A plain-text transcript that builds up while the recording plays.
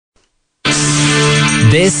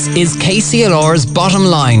This is KCLR's Bottom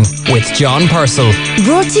Line with John Purcell.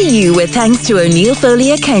 Brought to you with thanks to O'Neill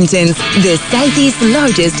Foley Accountants, the Southeast's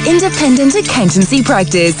largest independent accountancy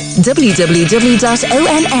practice. www.onf.ie.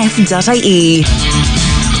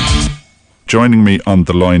 Joining me on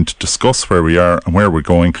the line to discuss where we are and where we're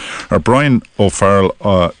going are Brian O'Farrell,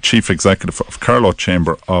 Chief Executive of Carlow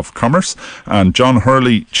Chamber of Commerce, and John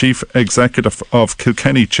Hurley, Chief Executive of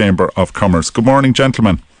Kilkenny Chamber of Commerce. Good morning,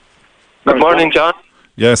 gentlemen. Good morning, John.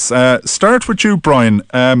 Yes, start with you, Brian.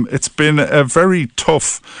 It's been a very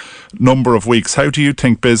tough number of weeks. How do you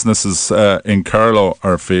think businesses in Carlow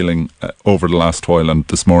are feeling over the last while and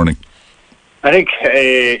this morning? I think,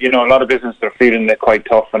 a lot of businesses are feeling it quite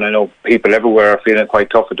tough, and I know people everywhere are feeling it quite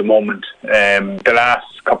tough at the moment. The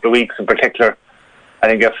last couple of weeks in particular, I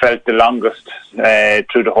think I felt the longest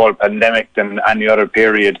through the whole pandemic than any other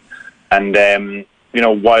period. And,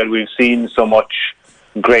 while we've seen so much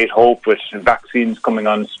great hope with vaccines coming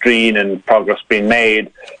on stream and progress being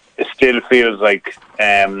made, it still feels like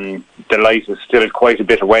the light is still quite a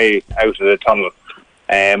bit away out of the tunnel.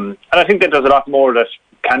 And I think that there's a lot more that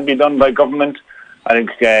can be done by government. I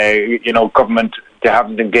think, government, they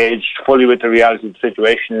haven't engaged fully with the reality of the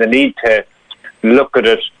situation. They need to look at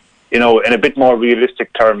it, in a bit more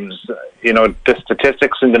realistic terms. The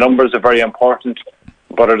statistics and the numbers are very important,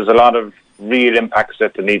 but there's a lot of real impacts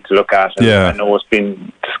that they need to look at. And I know it's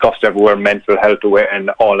been discussed everywhere, mental health aware and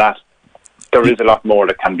all that. There is a lot more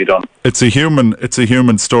that can be done. It's a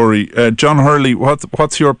human story. John Hurley,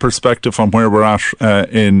 what's your perspective on where we're at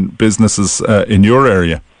in businesses in your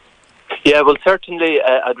area? Yeah, well, certainly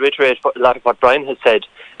I'd reiterate a lot of what Brian has said.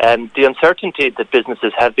 The uncertainty that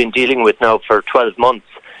businesses have been dealing with now for 12 months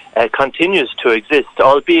continues to exist,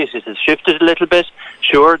 albeit it has shifted a little bit.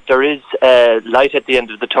 Sure, there is light at the end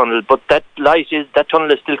of the tunnel, but that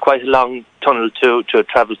tunnel is still quite a long tunnel to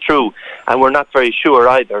travel through, and we're not very sure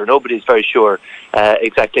either. Nobody's very sure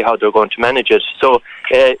exactly how they're going to manage it. So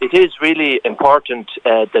it is really important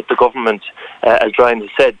that the government, as Brian has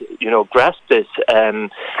said, grasp this,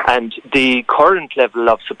 and the current level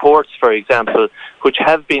of supports, for example, which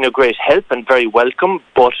have been a great help and very welcome,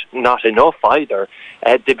 but not enough either.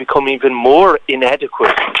 They become even more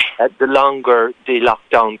inadequate the longer the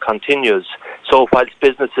lockdown continues. So whilst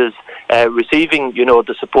businesses receiving,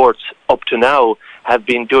 the supports up to now have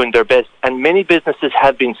been doing their best, and many businesses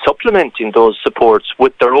have been supplementing those supports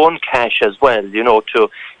with their own cash as well, to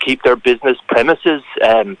keep their business premises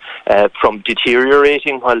from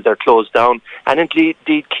deteriorating while they're closed down, and indeed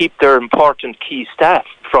keep their important key staff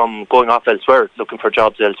from going off elsewhere, looking for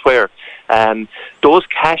jobs elsewhere. Those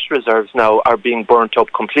cash reserves now are being burnt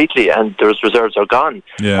up completely, and those reserves are gone.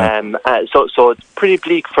 Yeah. So it's pretty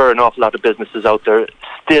bleak for an awful lot of businesses out there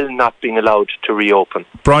still not being allowed to reopen.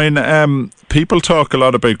 Brian, people talk a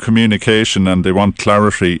lot about communication and they want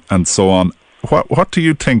clarity and so on. What do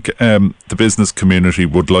you think the business community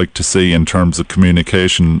would like to see in terms of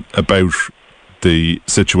communication about the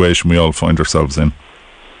situation we all find ourselves in?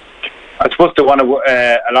 I suppose they want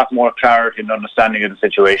a lot more clarity and understanding of the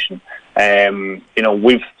situation.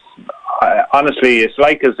 Honestly, it's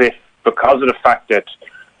like as if, because of the fact that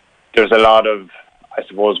there's a lot of, I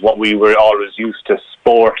suppose, what we were always used to,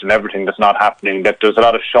 sport and everything that's not happening, that there's a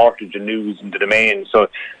lot of shortage of news in the domain. So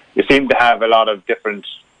you seem to have a lot of different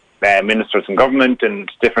ministers in government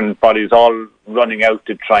and different bodies all running out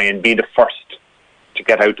to try and be the first to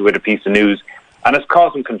get out with a piece of news. And it's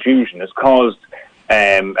causing confusion. It's caused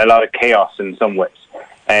a lot of chaos in some ways.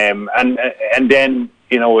 And then,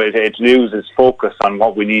 it loses focus on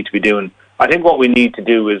what we need to be doing. I think what we need to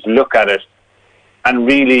do is look at it and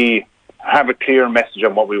really have a clear message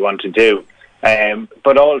on what we want to do.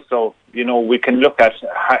 But also, we can look at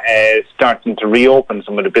starting to reopen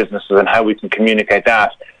some of the businesses and how we can communicate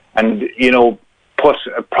that and, put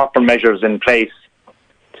proper measures in place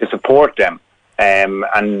to support them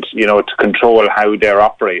and, to control how they're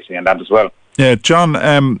operating and that as well. Yeah, John,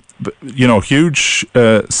 huge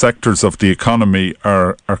sectors of the economy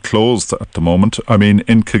are closed at the moment. I mean,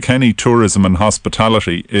 in Kilkenny, tourism and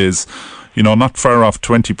hospitality is, not far off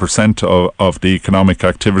 20% of the economic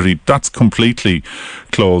activity. That's completely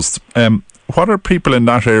closed. What are people in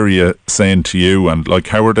that area saying to you, and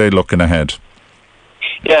how are they looking ahead?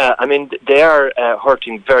 Yeah, I mean, they are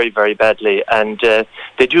hurting very, very badly, and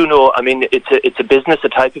they do know. I mean, it's a business, a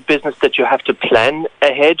type of business that you have to plan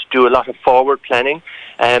ahead, do a lot of forward planning,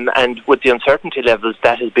 and with the uncertainty levels,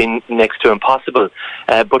 that has been next to impossible.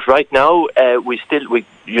 But right now,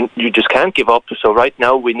 you just can't give up. So right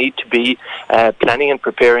now, we need to be planning and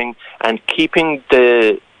preparing and keeping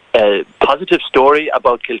the positive story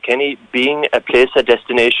about Kilkenny being a place, a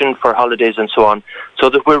destination for holidays and so on, so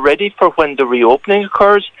that we're ready for when the reopening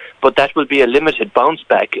occurs. But that will be a limited bounce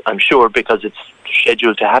back, I'm sure, because it's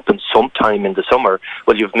scheduled to happen sometime in the summer.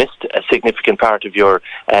 Well, you've missed a significant part of your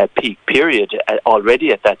peak period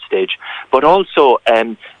already at that stage. But also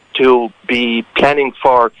to be planning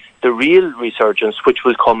for the real resurgence, which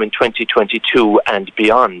will come in 2022 and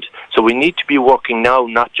beyond. So we need to be working now,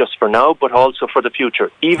 not just for now, but also for the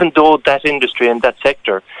future. Even though that industry and that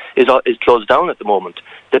sector is closed down at the moment,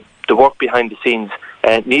 the work behind the scenes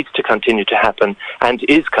needs to continue to happen and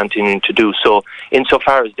is continuing to do so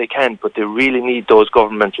insofar as they can, but they really need those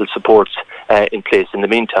governmental supports in place in the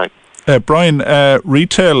meantime. Brian,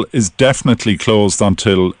 retail is definitely closed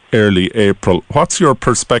until early April. What's your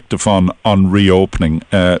perspective on reopening?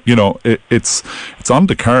 It's on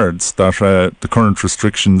the cards that the current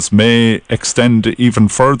restrictions may extend even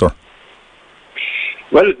further.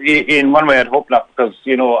 Well, in one way I'd hope not, because,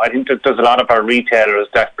 I think that there's a lot of our retailers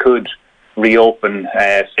that could reopen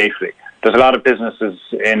safely. There's a lot of businesses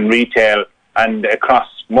in retail and across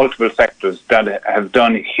multiple sectors that have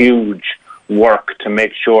done huge work to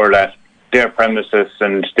make sure that their premises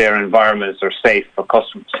and their environments are safe for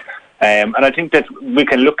customers. And I think that we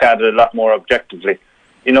can look at it a lot more objectively.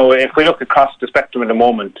 If we look across the spectrum at the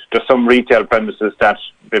moment, there's some retail premises that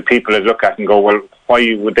the people look at and go, well,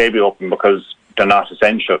 why would they be open? Because they're not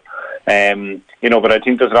essential. But I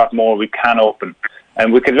think there's a lot more we can open.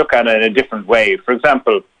 And we can look at it in a different way. For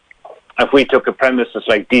example, if we took a premises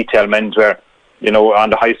like Detail Menswear, on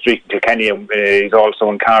the High Street in Kilkenny, he's also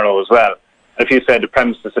in Carlow as well. If you said the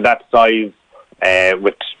premises of that size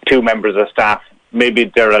with 2 members of staff,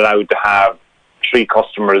 maybe they're allowed to have 3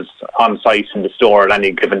 customers on site in the store at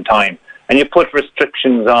any given time. And you put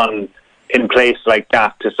restrictions in place like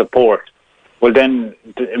that to support. Well, then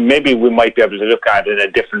maybe we might be able to look at it in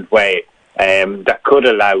a different way that could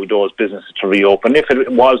allow those businesses to reopen, if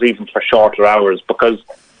it was even for shorter hours, because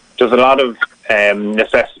there's a lot of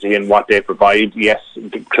necessity in what they provide. Yes,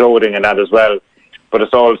 the clothing and that as well, but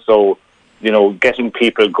it's also getting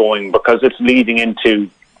people going, because it's leading into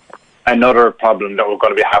another problem that we're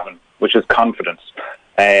going to be having, which is confidence.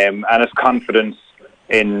 And it's confidence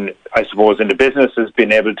in, I suppose, in the businesses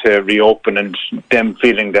being able to reopen and them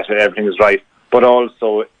feeling that everything is right, but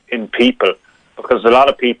also in people, because a lot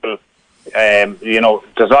of people, there's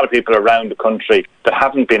a lot of people around the country that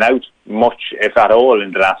haven't been out much, if at all,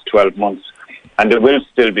 in the last 12 months. And they will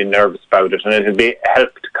still be nervous about it, and it will be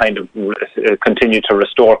helped to kind of continue to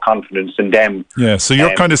restore confidence in them. Yeah, so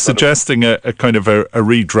you're kind of suggesting a kind of a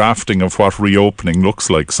redrafting of what reopening looks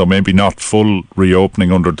like. So maybe not full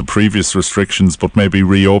reopening under the previous restrictions, but maybe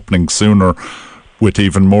reopening sooner with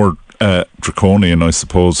even more draconian, I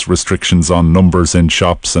suppose, restrictions on numbers in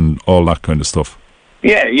shops and all that kind of stuff.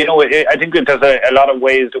 Yeah, I think that there's a lot of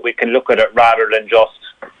ways that we can look at it rather than just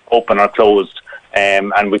open or closed.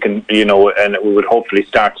 And we can, and we would hopefully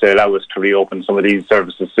start to allow us to reopen some of these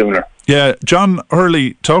services sooner. Yeah, John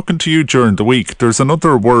Hurley, talking to you during the week, there's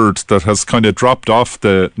another word that has kind of dropped off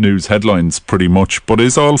the news headlines pretty much, but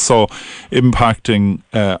is also impacting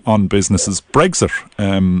on businesses. Brexit.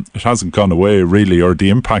 It hasn't gone away really, or the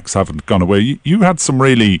impacts haven't gone away. You had some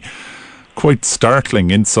really quite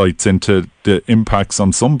startling insights into the impacts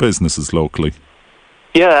on some businesses locally.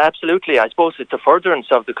 Yeah, absolutely. I suppose it's a furtherance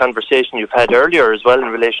of the conversation you've had earlier as well in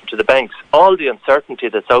relation to the banks. All the uncertainty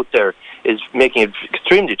that's out there is making it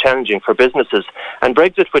extremely challenging for businesses. And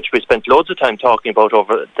Brexit, which we spent loads of time talking about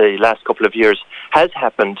over the last couple of years, has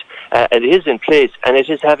happened. It is in place, and it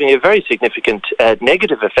is having a very significant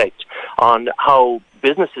negative effect on how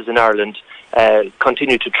businesses in Ireland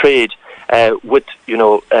continue to trade with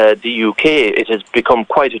the UK. It has become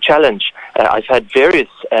quite a challenge. I've had various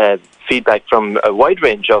feedback from a wide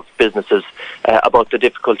range of businesses about the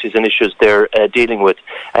difficulties and issues they're dealing with.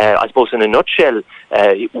 I suppose in a nutshell,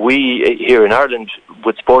 we here in Ireland,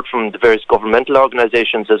 with support from the various governmental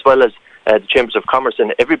organisations as well as the Chambers of Commerce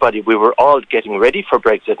and everybody, we were all getting ready for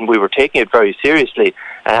Brexit, and we were taking it very seriously.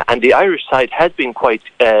 And the Irish side has been quite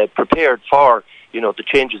prepared for the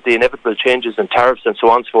changes, the inevitable changes in tariffs and so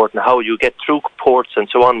on and so forth, and how you get through ports and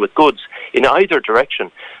so on with goods in either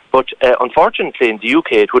direction. But unfortunately in the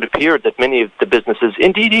UK it would appear that many of the businesses,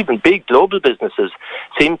 indeed even big global businesses,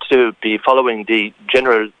 seem to be following the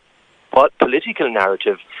general political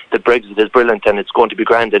narrative that Brexit is brilliant and it's going to be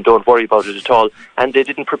grand and don't worry about it at all, and they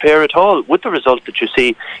didn't prepare at all, with the result that you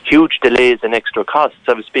see huge delays and extra costs.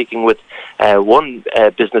 I was speaking with one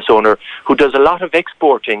business owner who does a lot of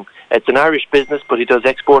exporting. It's an Irish business, but he does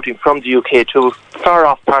exporting from the UK to far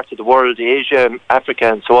off parts of the world, Asia,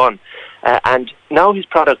 Africa and so on. and now his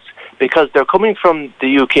products, because they're coming from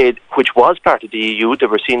the UK, which was part of the EU, they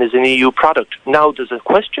were seen as an EU product. Now there's a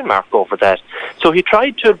question mark over that. So he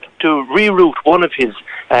tried to reroute one of his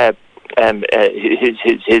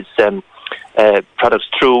products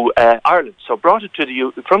through Ireland. So brought it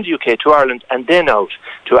from the UK to Ireland and then out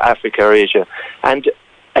to Africa or Asia. And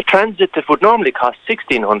a transit that would normally cost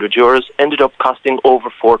 €1,600 ended up costing over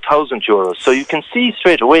 €4,000. So you can see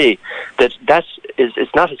straight away that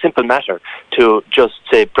it's not a simple matter to just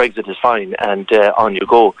say Brexit is fine and on you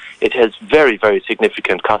go. It has very, very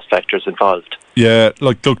significant cost factors involved. Yeah,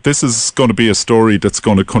 look, this is going to be a story that's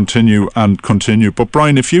going to continue and continue. But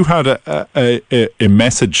Brian, if you had a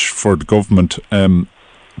message for the government,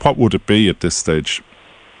 what would it be at this stage?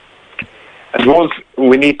 I suppose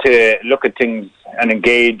we need to look at things and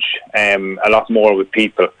engage a lot more with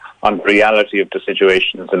people on the reality of the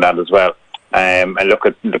situations and that as well, and look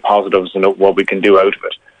at the positives and what we can do out of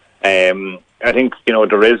it. I think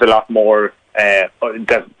there is a lot more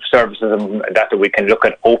services that we can look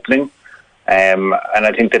at opening, and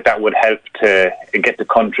I think that would help to get the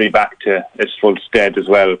country back to its full stead as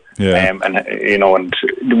well. Yeah. And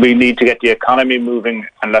we need to get the economy moving,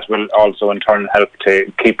 and that will also in turn help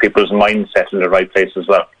to keep people's mindset in the right place as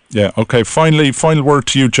well. Yeah, okay. Final word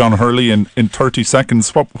to you, John Hurley, in 30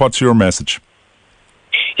 seconds. What's your message?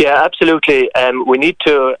 Yeah, absolutely. We need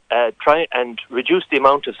to try and reduce the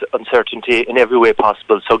amount of uncertainty in every way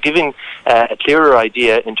possible. So giving a clearer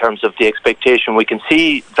idea in terms of the expectation, we can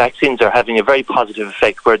see vaccines are having a very positive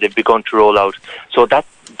effect where they've begun to roll out. So that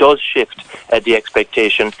does shift the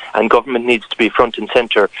expectation, and government needs to be front and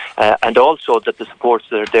centre, and also that the supports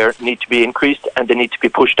that are there need to be increased and they need to be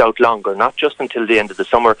pushed out longer, not just until the end of the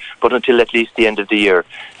summer, but until at least the end of the year.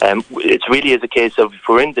 It really is a case of if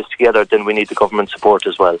we're in this together, then we need the government support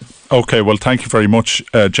as well. Okay, well, thank you very much,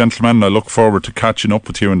 gentlemen. I look forward to catching up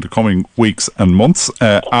with you in the coming weeks and months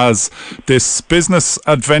as this business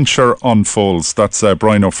adventure unfolds. That's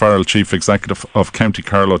Brian O'Farrell, Chief Executive of County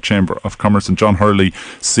Carlow Chamber of Commerce, and John Hurley,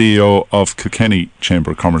 CEO of Kilkenny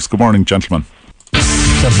Chamber of Commerce. Good morning, gentlemen.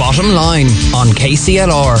 The Bottom Line on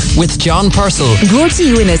KCLR with John Purcell. Brought to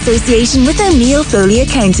you in association with O'Neill Foley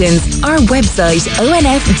Accountants. Our website,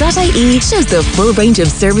 onf.ie, shows the full range of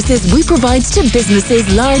services we provide to businesses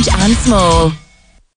large and small.